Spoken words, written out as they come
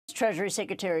Treasury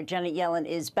Secretary Janet Yellen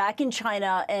is back in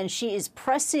China, and she is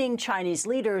pressing Chinese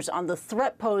leaders on the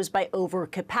threat posed by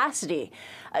overcapacity.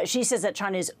 She says that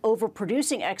China is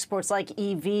overproducing exports like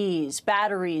EVs,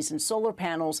 batteries, and solar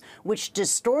panels, which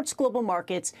distorts global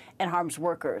markets and harms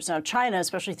workers. Now, China,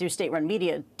 especially through state-run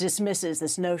media, dismisses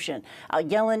this notion.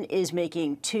 Yellen is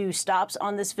making two stops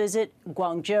on this visit,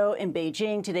 Guangzhou and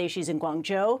Beijing. Today, she's in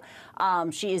Guangzhou.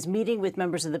 She is meeting with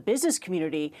members of the business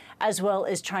community, as well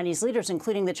as Chinese leaders,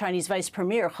 including the Chinese Vice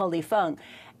Premier, He Lifeng.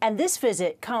 And this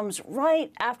visit comes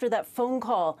right after that phone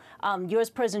call. U.S.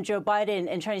 President Joe Biden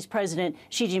and Chinese President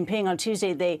Xi Jinping on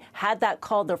Tuesday, they had that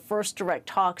call, their first direct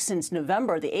talk since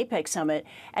November, the APEC summit.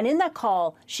 And in that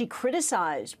call, she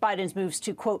criticized Biden's moves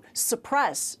to, quote,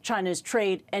 suppress China's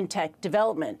trade and tech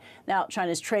development. Now,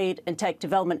 China's trade and tech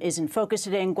development is in focus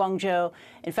today in Guangzhou.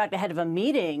 In fact, ahead of a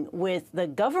meeting with the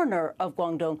governor of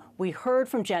Guangdong, we heard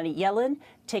from Janet Yellen.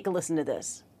 Take a listen to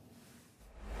this.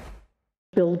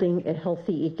 Building a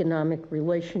healthy economic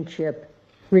relationship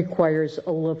requires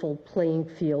a level playing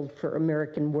field for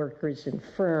American workers and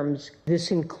firms.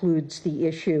 This includes the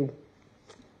issue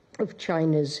of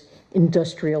China's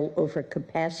industrial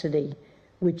overcapacity,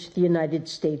 which the United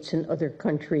States and other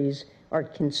countries are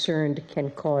concerned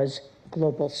can cause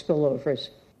global spillovers.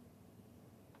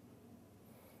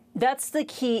 That's the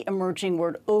key emerging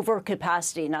word,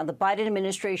 overcapacity. Now, the Biden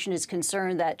administration is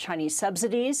concerned that Chinese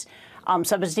subsidies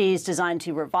designed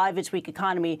to revive its weak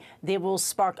economy, they will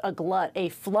spark a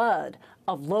flood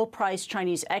of low-priced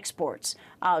Chinese exports.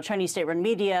 Chinese state-run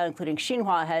media, including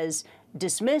Xinhua, has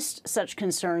dismissed such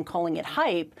concern, calling it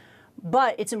hype.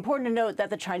 But it's important to note that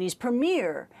the Chinese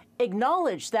premier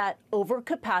acknowledged that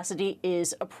overcapacity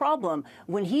is a problem.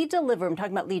 When he delivered, I'm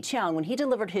talking about Li Qiang, when he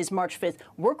delivered his March 5th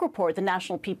work report, the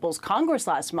National People's Congress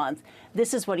last month,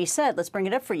 this is what he said. Let's bring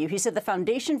it up for you. He said the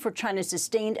foundation for China's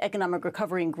sustained economic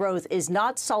recovery and growth is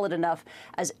not solid enough,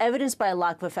 as evidenced by a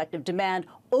lack of effective demand,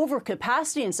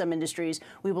 overcapacity in some industries.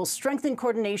 We will strengthen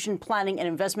coordination, planning, and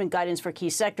investment guidance for key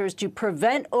sectors to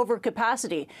prevent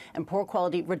overcapacity and poor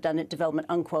quality redundant development,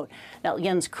 unquote. Now,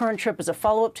 Yen's current trip is a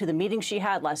follow-up to the meeting she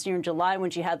had last year in July when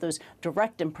she had those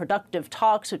direct and productive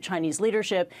talks with Chinese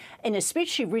leadership. In a speech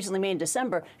she recently made in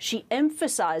December, she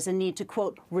emphasized the need to,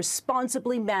 quote,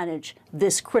 responsibly manage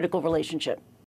this critical relationship.